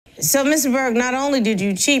So, Mr. Burke, not only did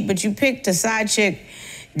you cheat, but you picked a side chick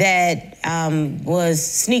that was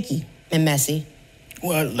sneaky and messy.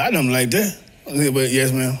 Well, a lot of them like that. But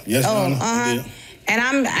yes, ma'am. Yes, ma'am.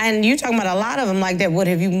 And you talking about a lot of them like that. What,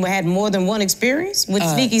 have you had more than one experience with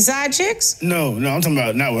sneaky side chicks? No, I'm talking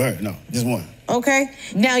about not with her. No, just one. Okay.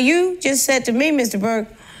 Now, you just said to me, Mr. Burke,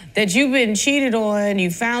 that you've been cheated on,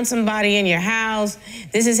 you found somebody in your house.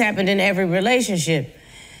 This has happened in every relationship.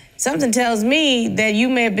 Something tells me that you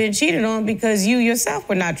may have been cheated on because you yourself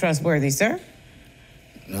were not trustworthy, sir.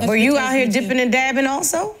 No. Were you out here dipping and dabbing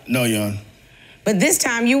also? No, Your Honor. But this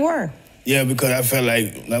time you were. Yeah, because I felt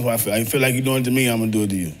like, that's why I feel like you're doing it to me, I'm gonna do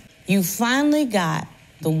it to you. You finally got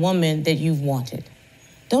the woman that you've wanted.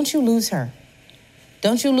 Don't you lose her.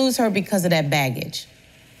 Don't you lose her because of that baggage.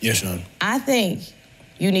 Yes, Your Honor. I think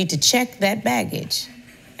you need to check that baggage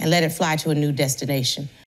and let it fly to a new destination.